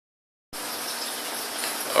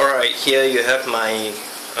Alright, here you have my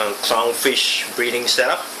clownfish breeding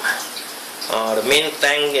setup. The main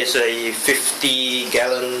tank is a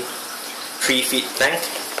 50-gallon 3-feet tank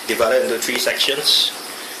divided into 3 sections.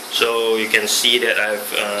 So you can see that I've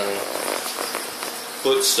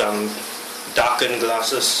put some darkened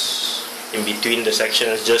glasses in between the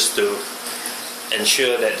sections just to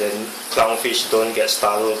ensure that the clownfish don't get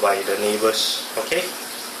startled by the neighbors. Okay,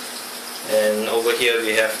 and over here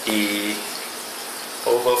we have the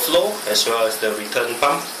overflow as well as the return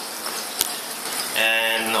pump,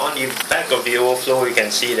 and on the back of the overflow you can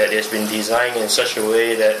see that it's been designed in such a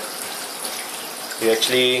way that you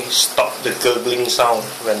actually stop the gurgling sound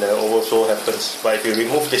when the overflow happens. But if you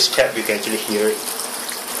remove this cap you can actually hear it.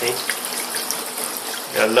 Okay?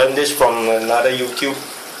 I learned this from another YouTube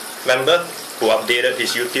member who updated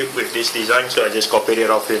his YouTube with this design, so I just copied it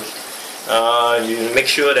off him. You make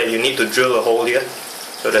sure that you need to drill a hole here,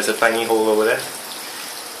 so there's a tiny hole over there.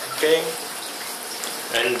 Okay,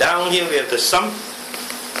 and down here we have the sump.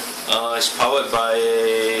 It's powered by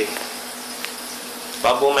a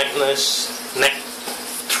Bubble Magnus Neck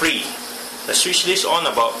 3. I switched this on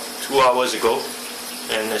about 2 hours ago,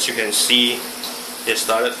 and as you can see it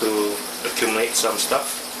started to accumulate some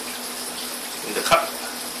stuff in the cup.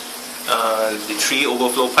 The 3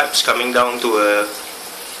 overflow pipes coming down to a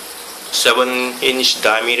 7-inch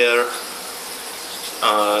diameter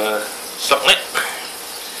socknet.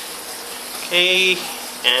 Okay,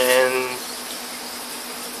 and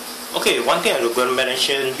one thing I'm going to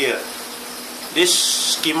mention here, this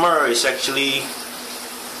skimmer is actually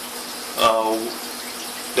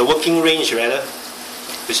the working range rather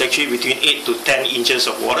is actually between 8 to 10 inches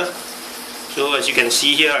of water. So as you can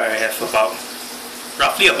see here, I have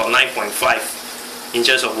roughly about 9.5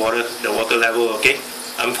 inches of water, the water level. Okay,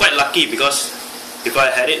 I'm quite lucky because if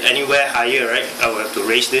I had it anywhere higher, right, I would have to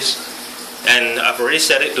raise this, and I've already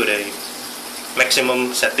set it to the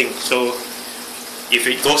maximum setting, so if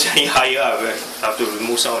it goes any higher I will have to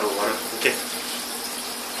remove some of the water. Okay,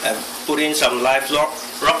 I've put in some live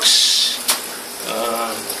rocks.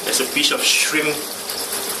 There's a piece of shrimp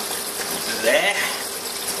there.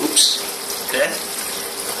 Oops, there.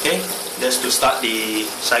 Okay, that's to start the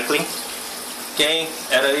cycling. Okay,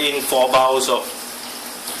 added in 4 bowls of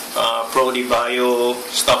Pro Bio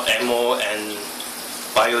stock ammo and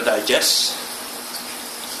Biodigest.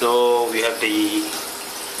 So we have the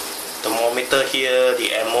thermometer here, the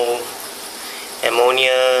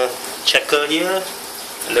ammonia checker here,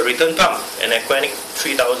 and the return pump, an Aquanic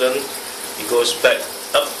 3000. It goes back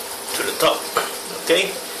up to the top, okay,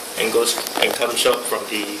 and comes up from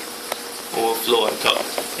the overflow on top.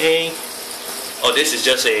 Okay. Oh, this is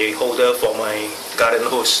just a holder for my garden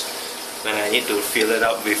hose when I need to fill it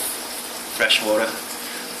up with fresh water.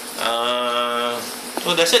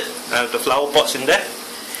 So that's it. I have the flower pots in there.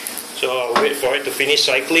 So I'll wait for it to finish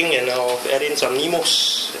cycling and I'll add in some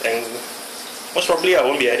Nemos, and most probably I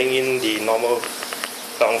won't be adding in the normal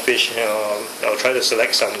clownfish. I'll try to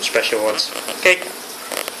select some special ones. Okay,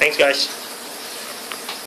 thanks guys.